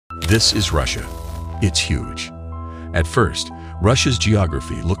This is Russia. It's huge. At first, Russia's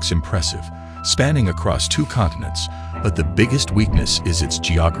geography looks impressive, spanning across 2 continents, but the biggest weakness is its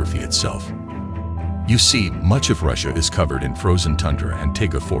geography itself. You see, much of Russia is covered in frozen tundra and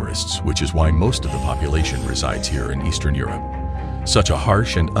taiga forests, which is why most of the population resides here in Eastern Europe. Such a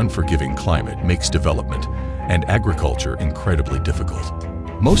harsh and unforgiving climate makes development and agriculture incredibly difficult.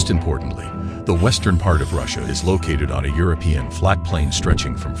 Most importantly, the western part of Russia is located on a European flat plain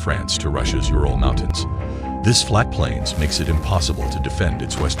stretching from France to Russia's Ural Mountains. This flat plains makes it impossible to defend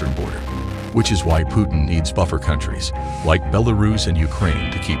its western border, which is why Putin needs buffer countries like Belarus and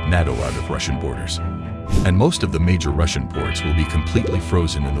Ukraine to keep NATO out of Russian borders. And most of the major Russian ports will be completely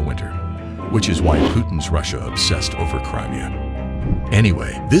frozen in the winter, which is why Putin's Russia obsessed over Crimea.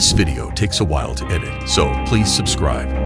 Anyway, this video takes a while to edit, so please subscribe.